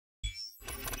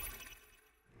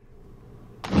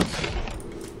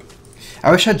I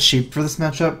wish I had Sheep for this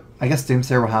matchup. I guess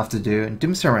Doomsayer will have to do, and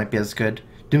Doomsayer might be as good.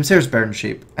 Doomsayer's better than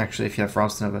Sheep, actually, if you have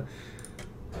Frost Nova.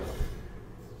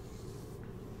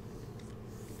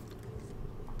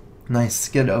 Nice,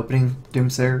 good opening,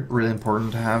 Doomsayer. Really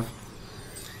important to have.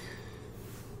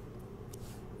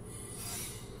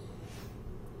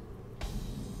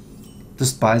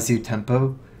 Just buys you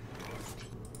tempo.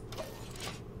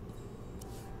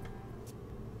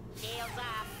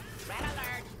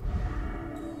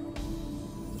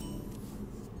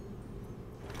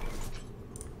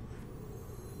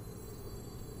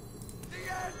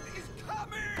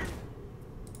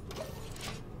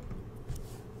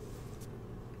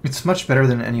 It's much better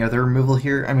than any other removal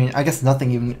here. I mean, I guess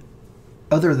nothing even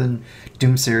other than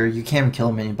Doomsayer. You can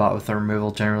kill mini bot with a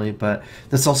removal generally, but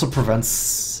this also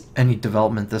prevents any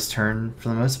development this turn for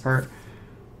the most part.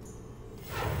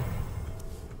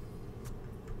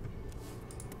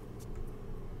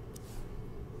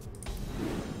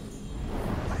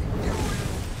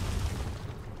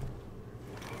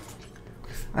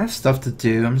 I have stuff to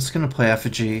do. I'm just going to play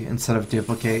Effigy instead of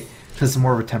Duplicate because it's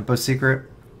more of a tempo secret.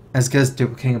 As good as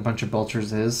duplicating a bunch of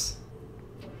Belchers is.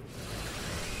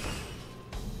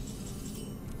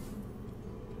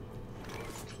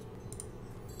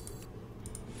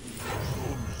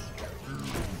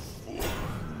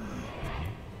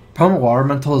 Problem with Water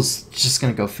Elemental is just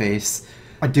going to go face.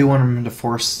 I do want him to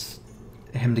force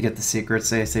him to get the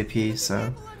secrets ASAP,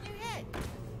 so...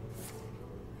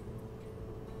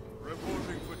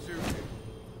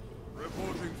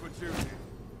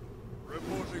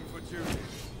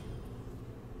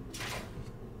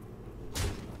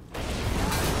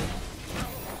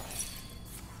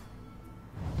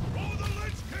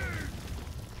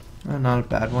 Not a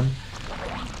bad one.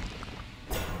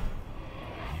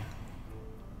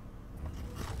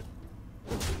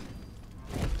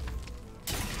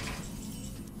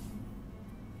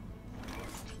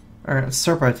 Alright, let's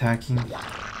start by attacking.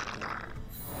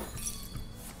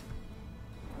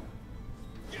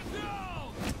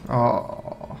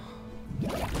 Oh.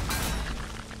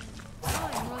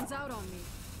 Runs out on me.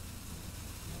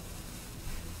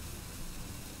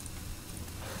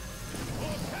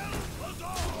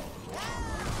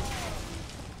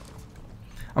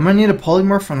 I'm gonna need a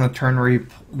polymorph on the turn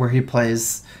where he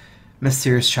plays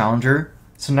Mysterious Challenger.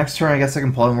 So next turn I guess I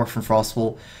can polymorph from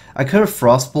Frostbolt. I could have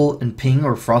Frostbolt and ping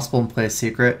or Frostbolt and play a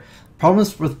secret. Problem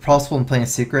is with Frostbolt and playing a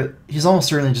secret, he's almost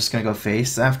certainly just gonna go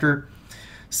face after.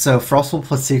 So Frostbolt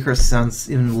plus secret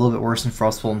sounds even a little bit worse than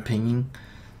Frostbolt and pinging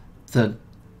the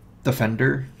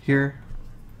defender here.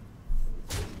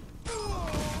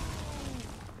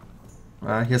 He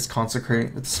has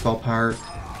Consecrate with spell power.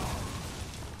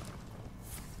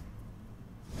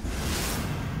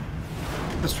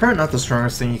 It's probably not the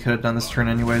strongest thing he could have done this turn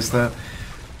anyways, though.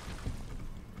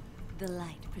 The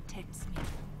light protects me.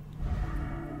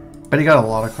 But he got a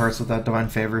lot of cards with that Divine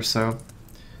Favor, so...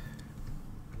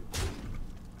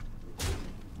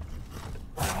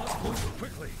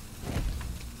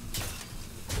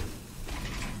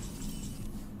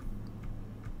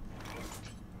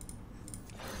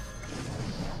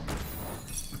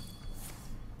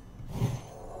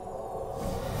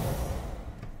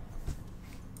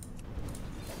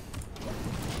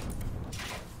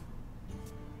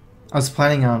 I was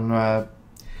planning on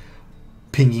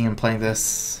pinging and playing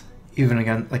this, even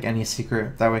again, like any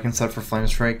secret. That way I can set for Flame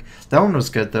Strike. That one was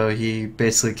good though, he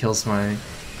basically kills my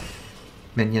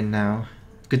minion now.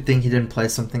 Good thing he didn't play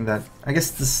something that, I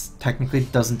guess this technically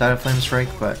doesn't die to Flame Strike,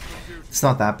 but it's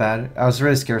not that bad. I was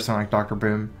really scared of something like Dr.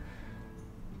 Boom.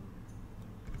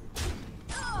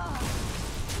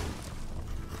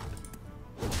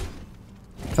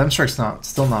 Flame Strike's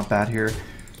still not bad here.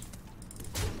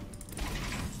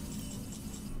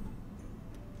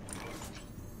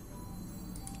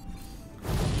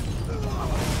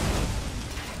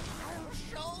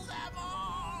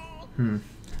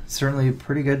 Certainly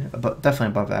pretty good, but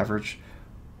definitely above average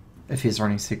if he's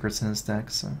running secrets in his deck.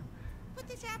 So. Put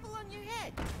this apple on your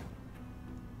head.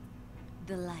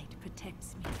 The light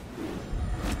protects me.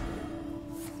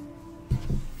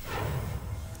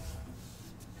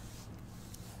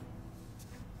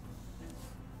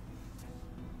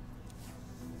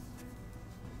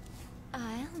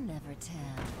 I'll never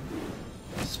tell.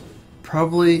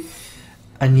 Probably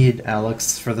I need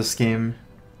Alex for this game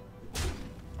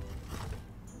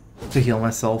to heal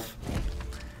myself.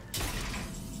 I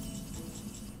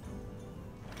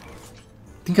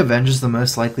think Avenge is the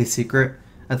most likely secret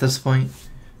at this point.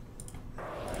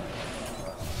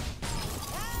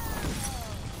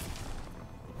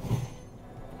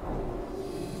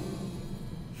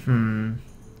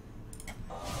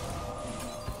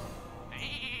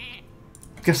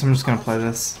 Guess I'm just gonna play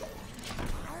this.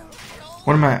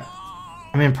 What am I?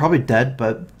 I mean, probably dead,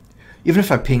 but even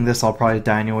if I ping this, I'll probably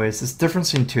die anyways. It's the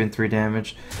difference between 2 and 3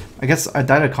 damage. I guess I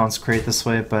died to Consecrate this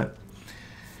way, but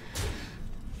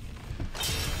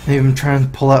maybe I'm trying to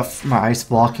pull out my Ice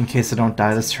Block in case I don't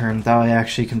die this turn. That way I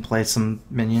actually can play some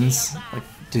minions, like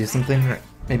do something.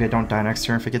 Maybe I don't die next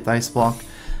turn if I get the Ice Block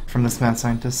from this Mad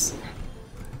Scientist.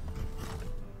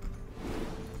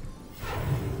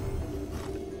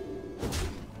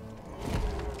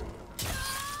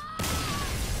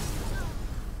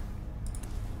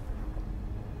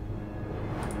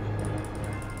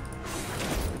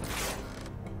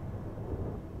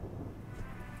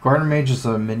 Garden Mage is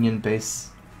a minion base,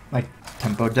 like,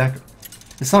 tempo deck.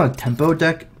 It's not a tempo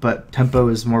deck, but tempo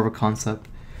is more of a concept.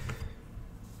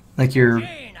 Like your, how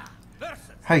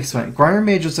do you explain it? Garden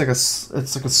Mage is like it's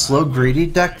like a slow greedy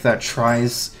deck that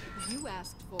tries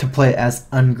to play as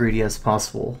ungreedy as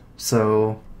possible.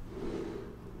 So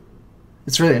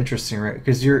it's really interesting, right?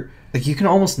 Because you're like, you can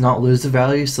almost not lose the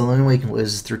value, so the only way you can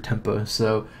lose is through tempo.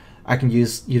 So I can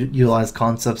utilize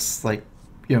concepts like,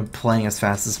 you know, playing as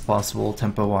fast as possible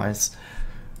tempo wise.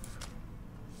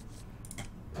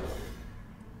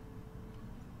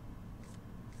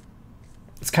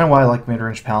 It's kind of why I like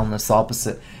mid-range Paladin. It's the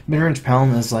opposite. Mid-range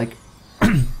Paladin is like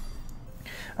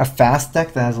a fast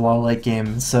deck that has a lot of late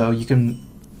game, so you can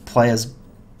play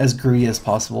as greedy as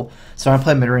possible. So when I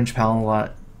play mid-range Paladin a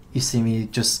lot, you see me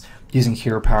just using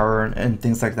hero power and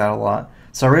things like that a lot.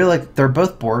 So I really like, they're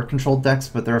both board controlled decks,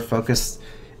 but they're focused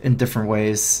in different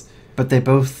ways. But they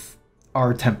both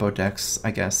are tempo decks,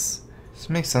 I guess. This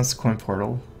makes sense, Coin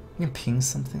Portal. You can ping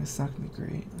something, it's not gonna be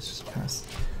great. Let's just pass.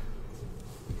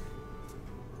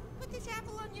 Put this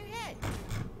apple on your head.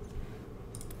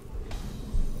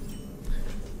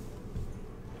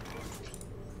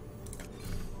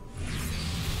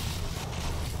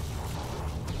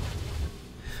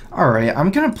 Alright,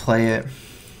 I'm gonna play it.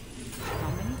 How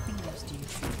many fingers do you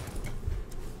see?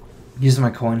 Using my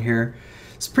coin here.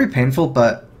 It's pretty painful,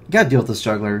 but you gotta deal with this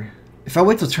juggler. If I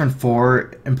wait till turn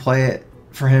 4 and play it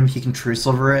for him, he can True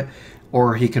Silver it,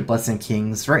 or he could Blessing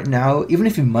Kings. Right now, even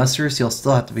if he musters, he'll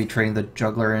still have to be trading the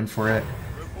juggler in for it.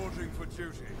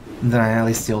 And then I at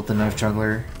least deal with the knife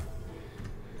juggler.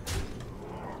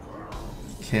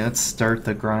 Okay, let's start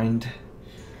the grind.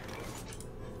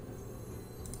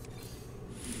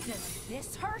 Does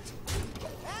this hurt?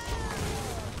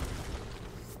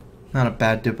 Not a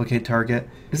bad duplicate target.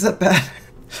 Is that bad?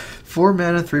 4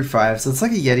 mana, 3/5, so it's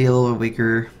like a Yeti, a little bit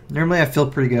weaker. Normally I feel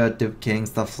pretty good at duplicating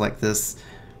stuff like this,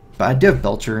 but I do have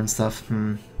Belcher and stuff.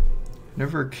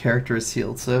 Never a character is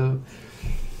healed, so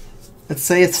let's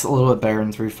say it's a little bit better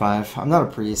than 3/5. I'm not a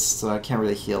priest, so I can't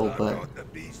really heal, but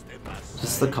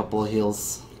just a couple of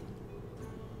heals.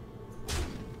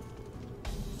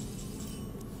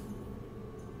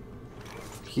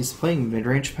 He's playing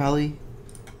mid-range Pally.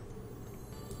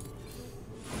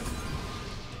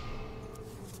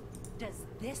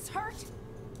 This hurt?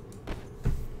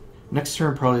 Next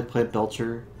turn, probably play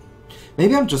Belcher.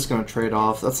 Maybe I'm just gonna trade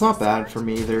off. That's not bad for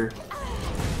me either,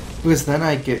 because then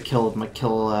I get kill my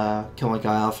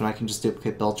guy off, and I can just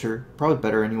duplicate Belcher. Probably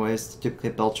better anyways to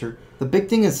duplicate Belcher. The big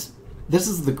thing is, this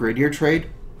is the greedier trade,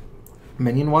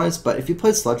 minion-wise. But if you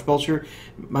play Sludge Belcher,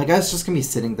 my guy's just gonna be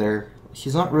sitting there.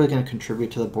 He's not really gonna contribute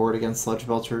to the board against Sludge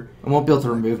Belcher, and won't be able to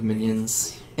remove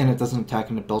minions, and it doesn't attack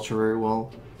into Belcher very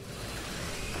well.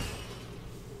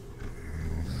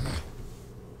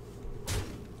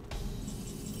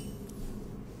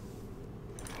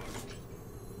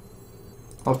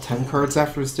 I'll have 10 cards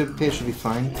after this duplicate, should be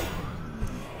fine.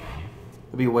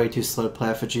 It'll be way too slow to play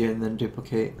Effigy and then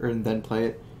duplicate, or and then play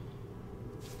it.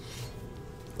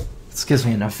 This gives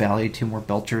me enough value, 2 more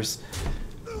Belchers.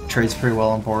 Trades pretty well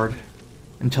on board.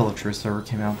 Until the True Server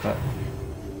came out, but...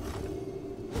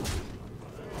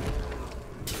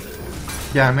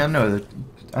 yeah, I mean,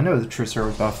 I know the True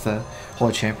Server buffed the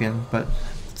Holy Champion, but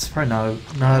it's probably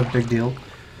not a big deal.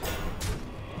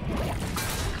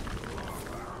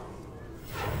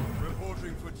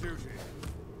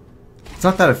 It's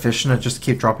not that efficient to just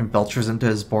keep dropping Belchers into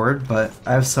his board, but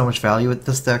I have so much value with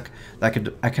this deck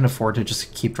that I can afford to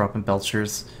just keep dropping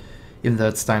Belchers, even though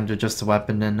it's time to just a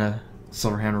weapon and a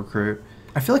Silverhand recruit.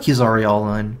 I feel like he's already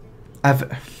all in. I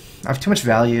have too much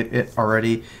value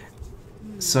already,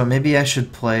 so maybe I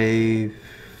should play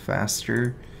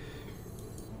faster.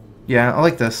 Yeah, I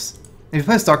like this. If he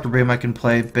plays Dr. Boom, I can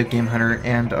play Big Game Hunter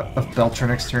and a Belcher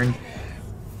next turn,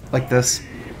 like this.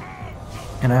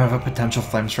 And I have a potential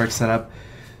Flame Strike set up.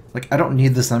 Like, I don't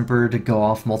need this Emperor to go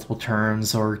off multiple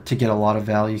turns or to get a lot of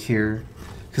value here,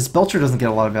 because Belcher doesn't get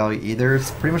a lot of value either. It's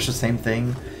pretty much the same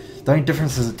thing. The only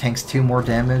difference is it tanks 2 more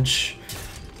damage.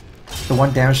 The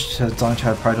 1 damage to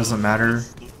Zongchad probably doesn't matter.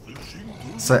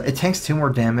 So it tanks 2 more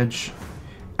damage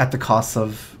at the cost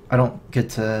of I don't get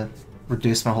to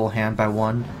reduce my whole hand by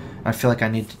 1. I feel like I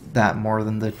need that more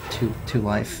than the 2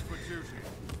 life.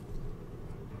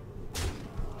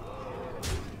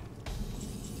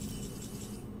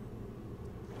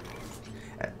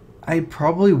 I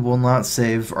probably will not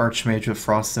save Archmage with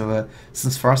Frost Nova,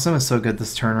 since Frost Nova is so good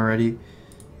this turn already.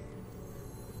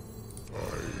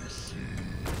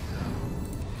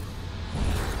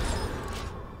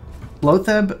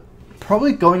 Lotheb,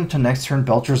 probably going to next turn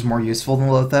Belcher is more useful than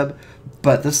Lotheb,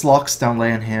 but this locks down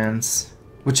Lay on Hands,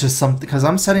 which is something, because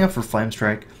I'm setting up for Flame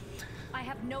Strike. I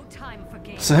have no time for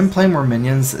games. So him playing more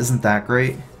minions isn't that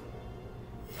great.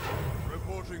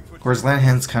 Whereas Lay on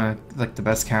Hands kind of like the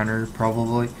best counter,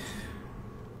 probably.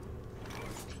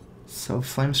 So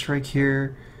Flame Strike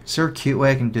here. Is there a cute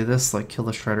way I can do this? Like kill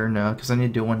the Shredder? No, because I need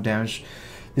to do 1 damage.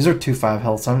 These are 2/5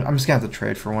 health, so I'm just gonna have to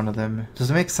trade for one of them.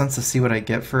 Does it make sense to see what I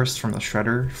get first from the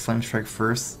Shredder? Flame Strike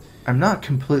first? I'm not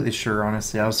completely sure,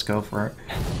 honestly. I'll just go for it.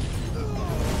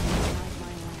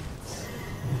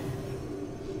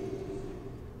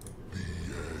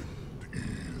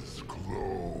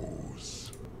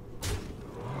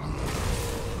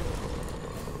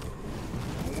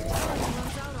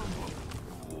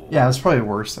 Yeah, it's probably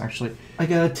worse, actually. I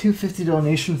got a $2.50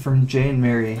 donation from Jay and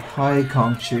Mary. Hi,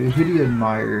 Kongchu. Who do you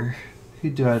admire? Who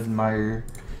do I admire?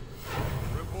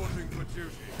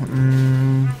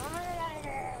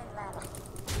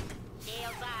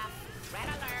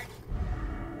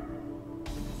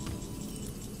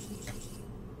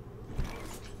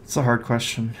 It's a hard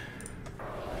question.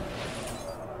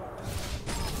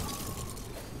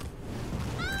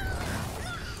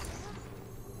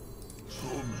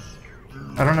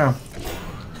 I don't know.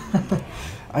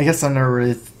 I guess I never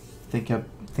really think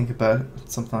about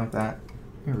something like that.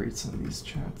 Let me read some of these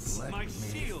chats. My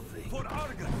shield for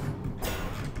Argon.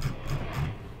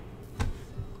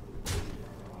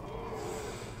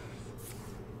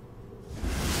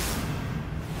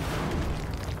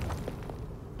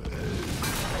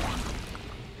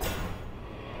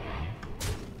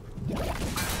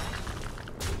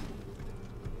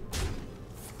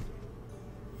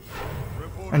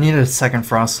 I need a second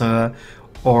Frost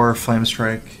or Flame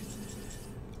Strike.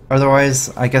 Otherwise,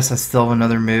 I guess I still have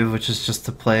another move, which is just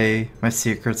to play my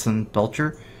Secrets and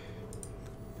Belcher.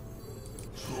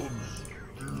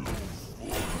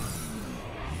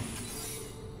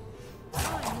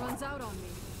 Time runs out on me.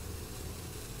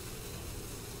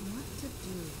 What to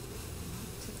do?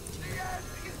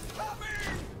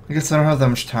 I guess I don't have that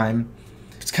much time.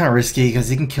 It's kind of risky because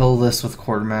he can kill this with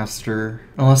Quartermaster,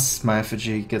 unless my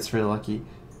effigy gets really lucky.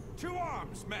 To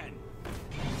arms, men.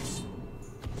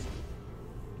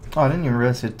 Oh, I didn't even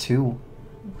realize he had 2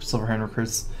 Silverhand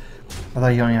Recruits. I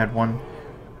thought he only had 1.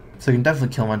 So he can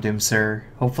definitely kill my Doomsayer.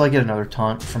 Hopefully I get another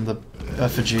taunt from the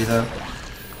effigy though.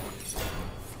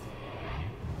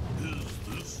 Is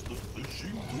this the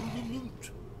fishing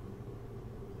tournament?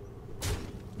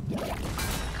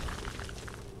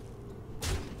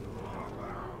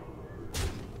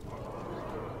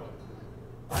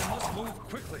 I must move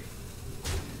quickly.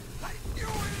 I knew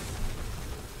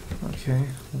it. Okay.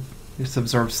 Just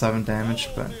absorb 7 damage,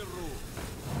 but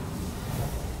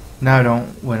now I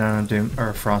don't win on a Doom or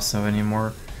a Frost Nova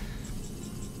anymore.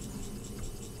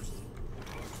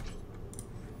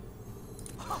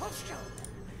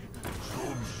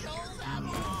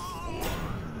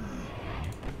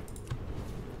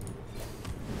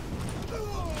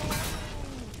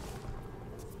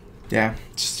 Yeah,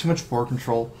 just too much board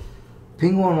control.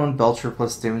 Ping 1/1 Belcher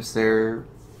plus Doomsayer,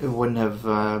 it wouldn't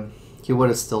have, he would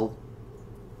have still.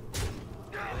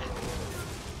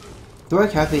 Though I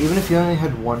can't think, even if you only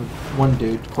had one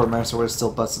dude, Quartermaster would have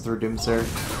still busted through Doomsayer.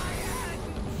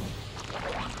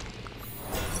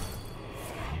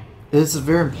 It is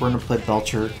very important to play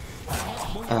Belcher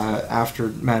after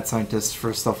Mad Scientist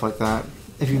for stuff like that.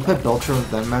 If you play Belcher and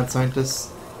then Mad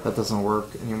Scientist, that doesn't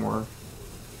work anymore.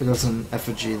 It doesn't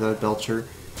effigy the Belcher.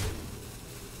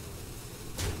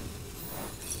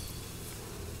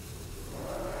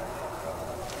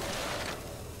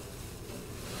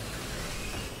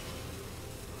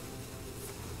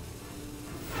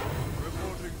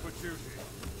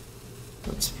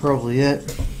 That's probably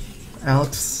it.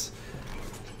 Alex?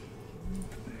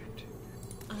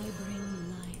 I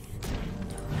bring life.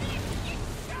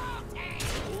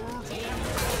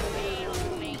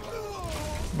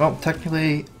 Well,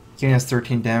 technically, he has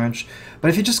 13 damage. But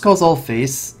if he just goes all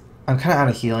face, I'm kind of out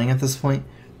of healing at this point.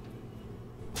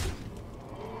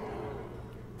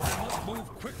 I must move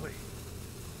quickly.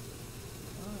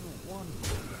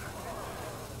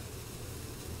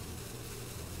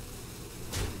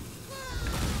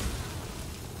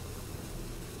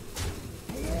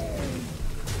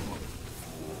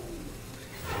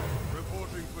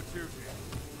 Reporting for duty.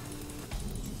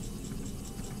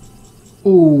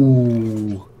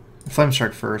 Ooh. Flame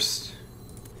Strike first.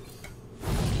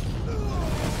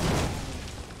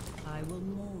 I will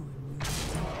mourn.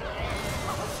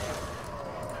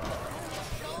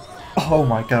 Oh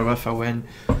my god, what if I win?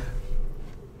 It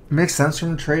makes sense for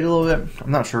him to trade a little bit.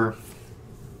 I'm not sure.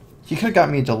 He could have got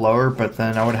me to lower, but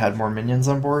then I would have had more minions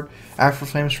on board after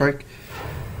Flame Strike.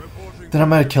 Then I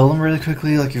might have killed him really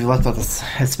quickly, like if you left out the,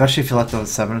 especially if you left out the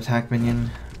 7 attack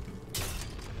minion.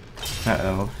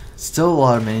 Uh-oh. Still a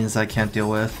lot of minions I can't deal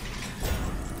with.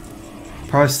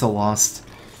 Probably still lost.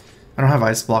 I don't have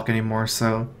Ice Block anymore,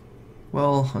 so...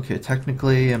 Well, okay,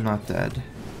 technically I'm not dead.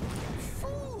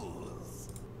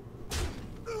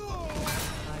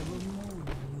 I will mourn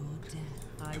your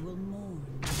death.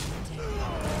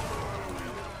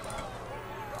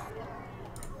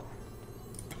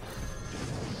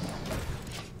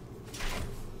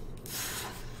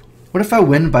 What if I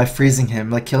win by freezing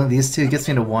him? Like killing these two gets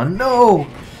me to 1? No!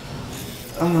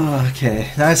 Oh, okay.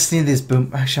 Now I just need these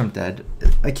boom... Actually, I'm dead.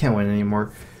 I can't win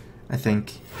anymore, I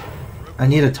think. I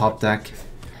need a top deck.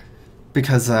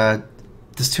 Because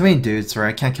there's too many dudes where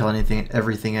I can't kill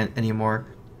everything anymore.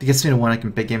 It gets me to 1, I can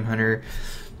big game hunter.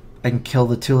 I can kill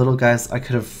the 2 little guys. I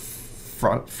could have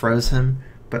froze him,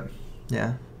 but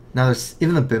yeah. Now there's...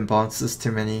 Even the boom bots is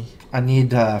too many. I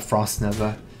need Frost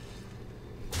Nova.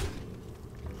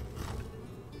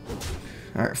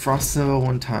 Alright, Frost Nova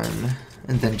 1 time.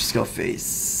 And then just go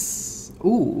face.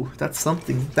 Ooh, that's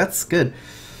something. That's good.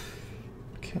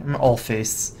 Okay, I'm all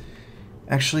face.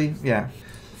 Actually, yeah.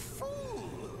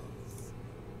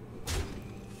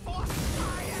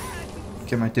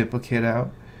 Get my duplicate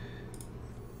out.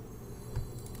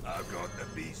 I've got the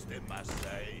beast in my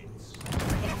sights.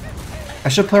 I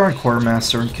should play around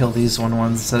Quartermaster and kill these 1/1s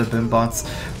instead of Bimbots.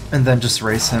 And then just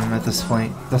race him at this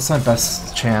point. That's my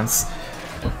best chance.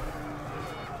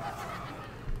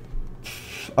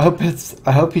 I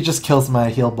hope he just kills my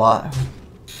heal bot.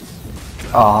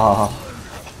 Ah,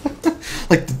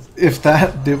 like if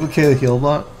that duplicated heal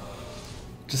bot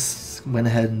just went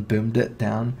ahead and boomed it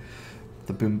down,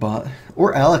 the boom bot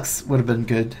or Alex would have been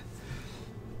good.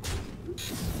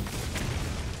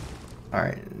 All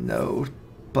right, no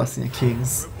Blessing of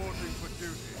Kings.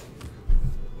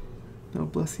 No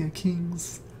Blessing of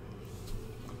Kings.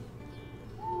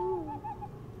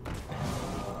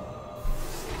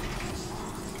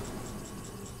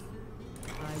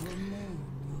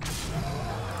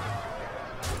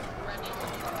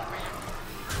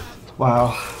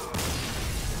 Wow.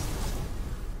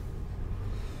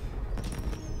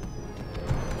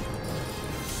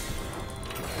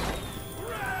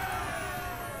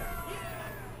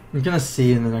 You're gonna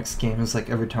see in the next game is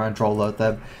like every time I draw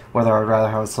Lotheb, whether I'd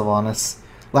rather have Sylvanas.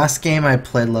 Last game I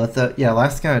played Lotheb. Yeah,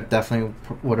 last game I definitely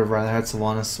would have rather had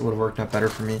Sylvanas. Would have worked out better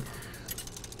for me.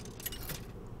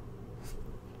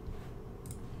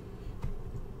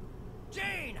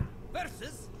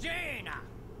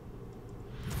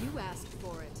 You asked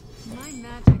for it. My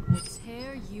magic will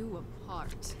tear you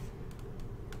apart.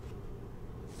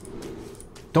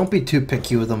 Don't be too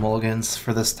picky with the mulligans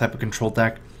for this type of control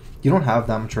deck. You don't have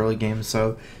that much early game,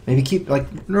 so maybe keep,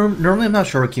 like, normally I'm not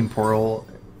sure what keep Portal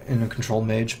in a control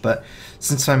mage, but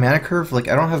since my mana curve, like,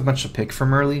 I don't have much to pick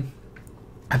from early.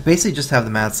 I basically just have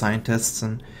the mad scientists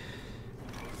and...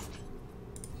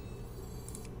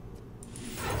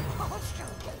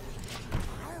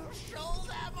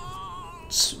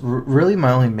 It's really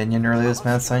my only minion early is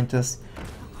mad scientist.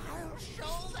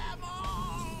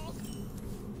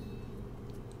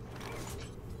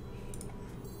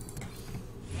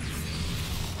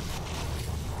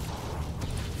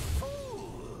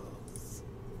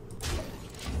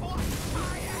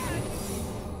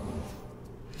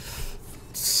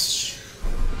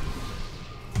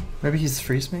 Maybe he's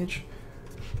freeze mage?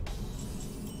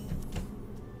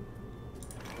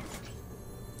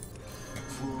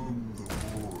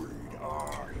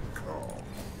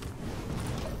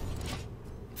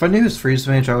 If I knew he was freeze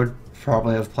mage, I would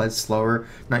probably have played slower,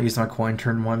 not use my coin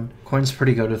turn 1. Coin's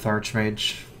pretty good with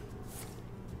Archmage.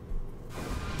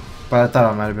 But I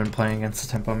thought I might have been playing against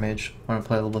the Tempo Mage. I want to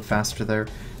play a little bit faster there,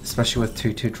 especially with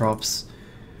 2/2 drops.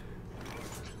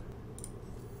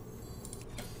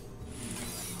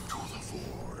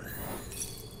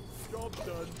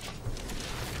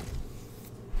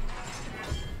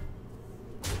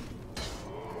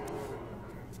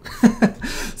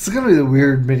 It's gonna be a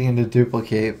weird minion to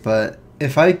duplicate, but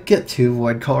If I get 2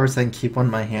 void colors, I can keep one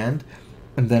in my hand,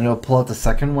 and then it'll pull out the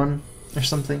second one or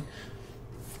something.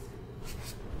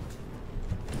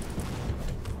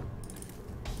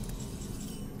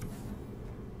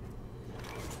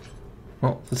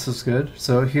 Well, this is good.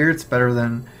 So here it's better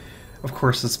than, of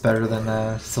course it's better than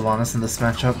Sylvanas in this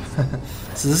matchup.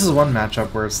 So this is one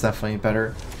matchup where it's definitely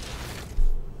better.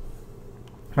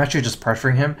 I'm actually just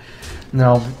pressuring him, and then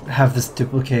I'll have this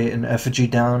duplicate and effigy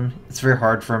down. It's very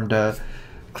hard for him to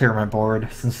clear my board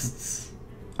since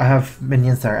I have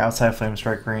minions that are outside of Flame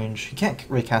Strike range. He can't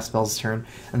really cast spells this turn,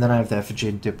 and then I have the effigy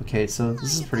and duplicate, so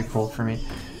this is pretty cool for me.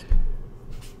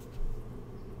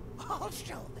 I'll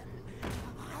show them.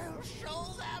 I'll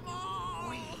show them all.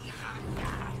 We hunger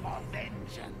for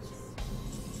vengeance.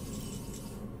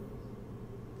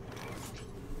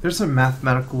 There's a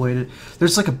mathematical way to...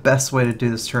 There's like a best way to do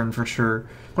this turn for sure.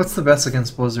 What's the best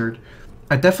against Blizzard?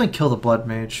 I definitely kill the Blood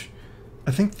Mage. I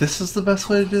think this is the best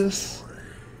way to do this.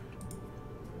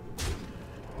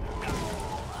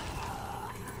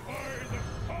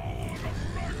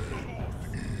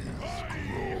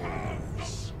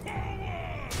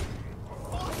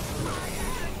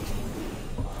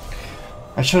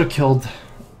 I should have killed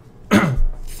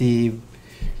the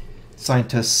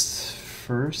scientist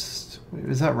first. Wait,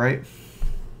 is that right?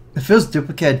 If it was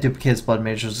duplicate his Blood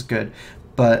Mage, which is good,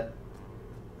 but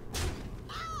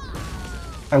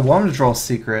I want him to draw a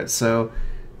secret, so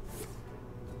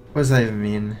what does that even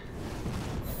mean?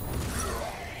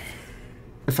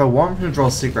 If I want him to draw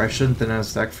a secret, I shouldn't then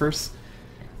his deck first.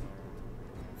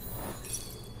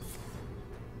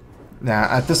 Nah,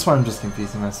 at this one I'm just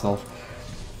confusing myself.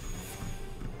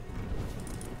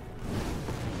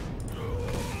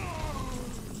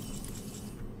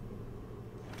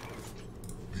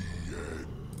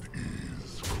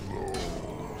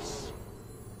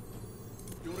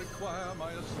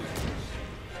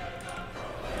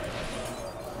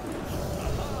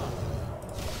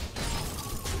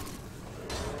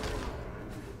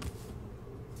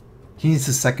 He needs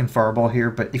a second fireball here,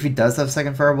 but if he does have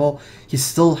second fireball, he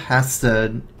still has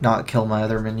to not kill my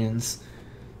other minions.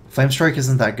 Flame Strike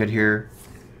isn't that good here.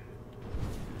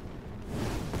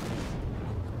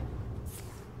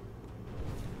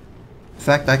 In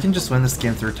fact, I can just win this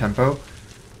game through tempo.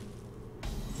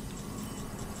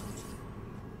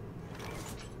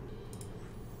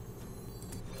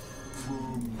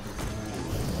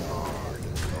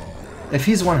 If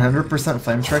he's 100%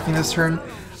 Flame Striking this turn,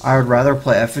 I would rather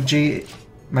play Effigy.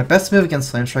 My best move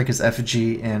against Flame Strike is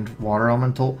Effigy and Water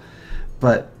Elemental,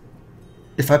 but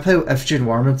if I play Effigy and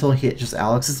Water Elemental, he just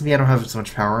Alexes me, I don't have as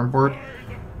much power on board.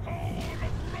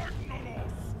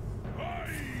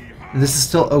 And this is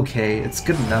still okay, it's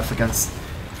good enough against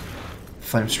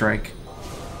Flame Strike.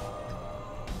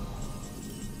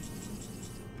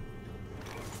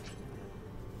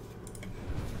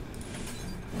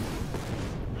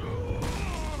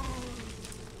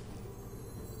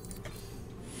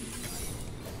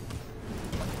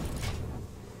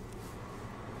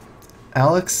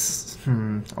 Alex,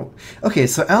 oh. Okay,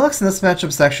 so Alex in this matchup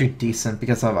is actually decent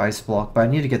because I have Ice Block, but I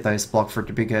need to get the Ice Block for it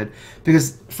to be good.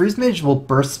 Because Freeze Mage will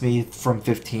burst me from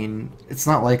 15. It's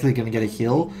not likely going to get a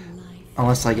heal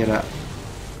unless I get a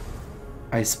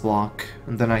Ice Block,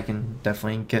 and then I can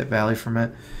definitely get value from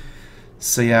it.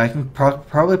 So yeah, I can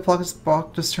probably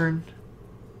block this turn,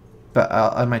 but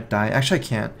I might die. Actually, I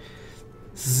can't.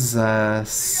 This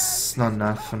is not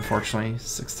enough, unfortunately.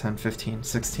 6, 10, 15,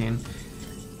 16.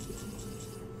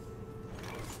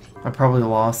 I probably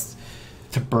lost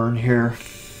to burn here.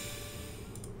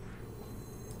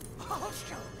 I'll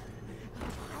show them.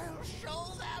 I'll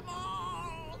show them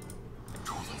all.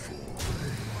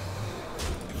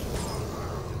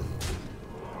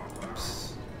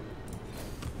 Oops.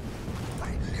 I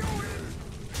knew it.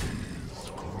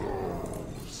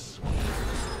 He's close.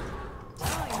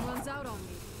 Time runs out on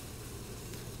me.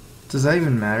 Does that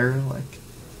even matter? Like,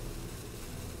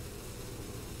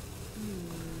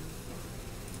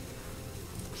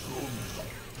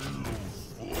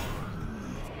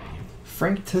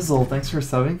 Frank Tizzle, thanks for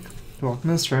subbing. Welcome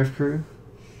to StrifeCro.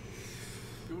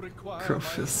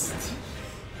 Crowfist.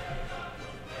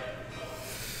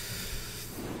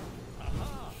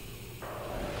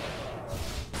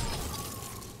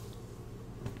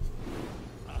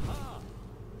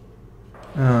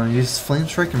 Use Flame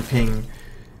Strike and Ping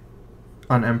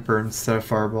on Emperor instead of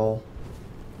Fireball.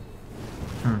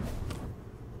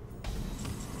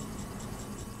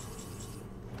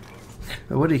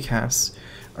 But what did he cast?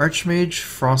 Archmage,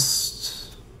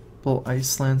 Frostbolt,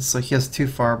 Ice Lance, so he has 2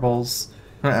 fireballs.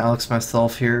 I'm gonna Alex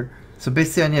myself here. So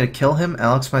basically I need to kill him,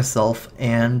 Alex myself,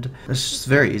 and it's just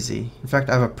very easy. In fact,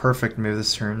 I have a perfect move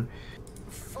this turn.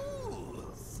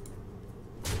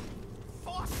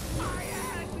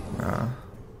 I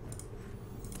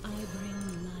bring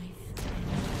life.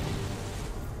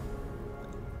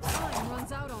 Time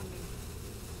runs out on me.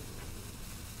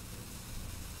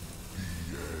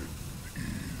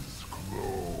 Is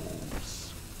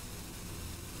close.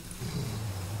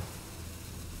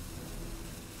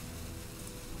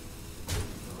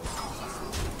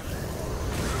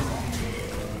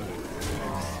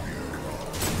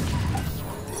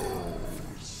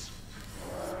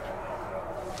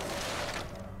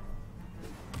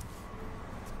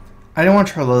 I don't want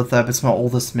to try Loatheb, it's my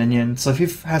oldest minion, so if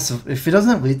he doesn't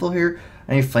have lethal here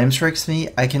and he flame strikes me,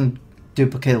 I can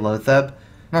duplicate Loatheb.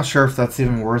 Not sure if that's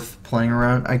even worth playing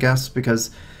around, I guess,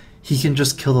 because he can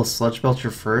just kill the Sludge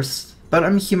Belcher first. But I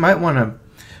mean, he might want to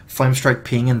flame strike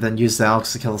Ping and then use the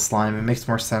Alex to kill the slime. It makes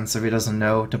more sense if he doesn't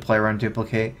know to play around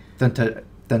duplicate than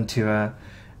to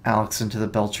Alex into the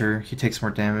Belcher. He takes more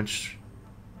damage.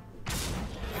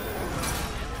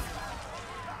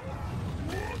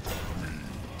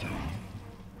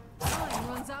 Time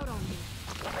runs out on me.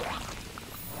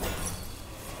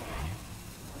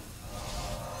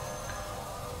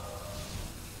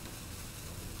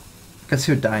 Guess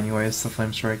he would die anyways, the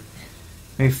Flame Strike.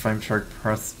 Maybe Flame Strike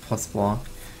plus block.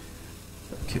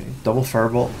 Okay, double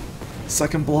Firebolt.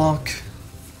 Second block.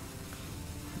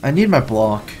 I need my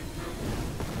block.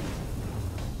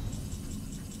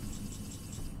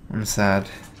 I'm sad.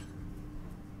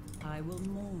 I will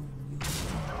mourn you.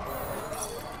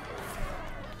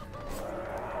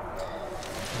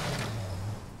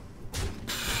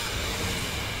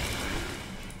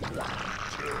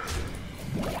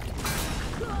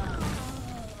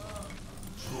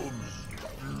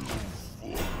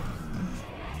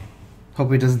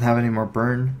 Hope he doesn't have any more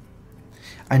burn.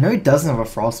 I know he doesn't have a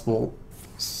Frostbolt,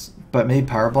 but maybe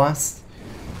Power Blast.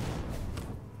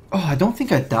 Oh, I don't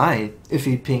think I'd die if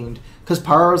he pinged, because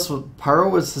Pyro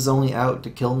was his only out to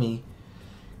kill me.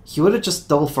 He would have just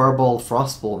double Fireball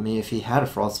Frostbolt me if he had a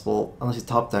Frostbolt, unless he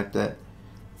top decked it.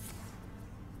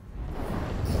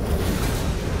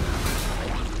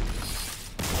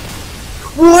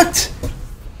 What?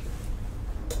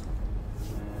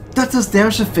 That does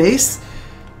damage to face?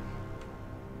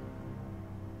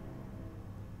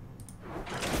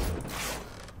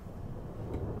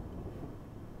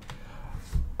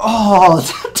 Oh,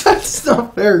 that's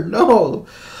not fair. No,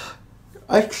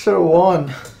 I should have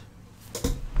won.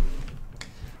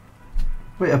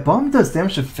 Wait, a bomb does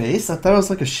damage to face? I thought it was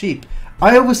like a sheep.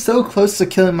 I was so close to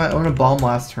killing my own bomb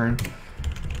last turn,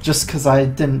 just because I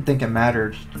didn't think it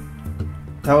mattered.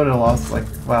 That would have lost. Like,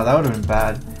 wow, that would have been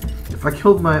bad. If I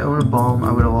killed my own bomb,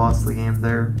 I would have lost the game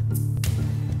there.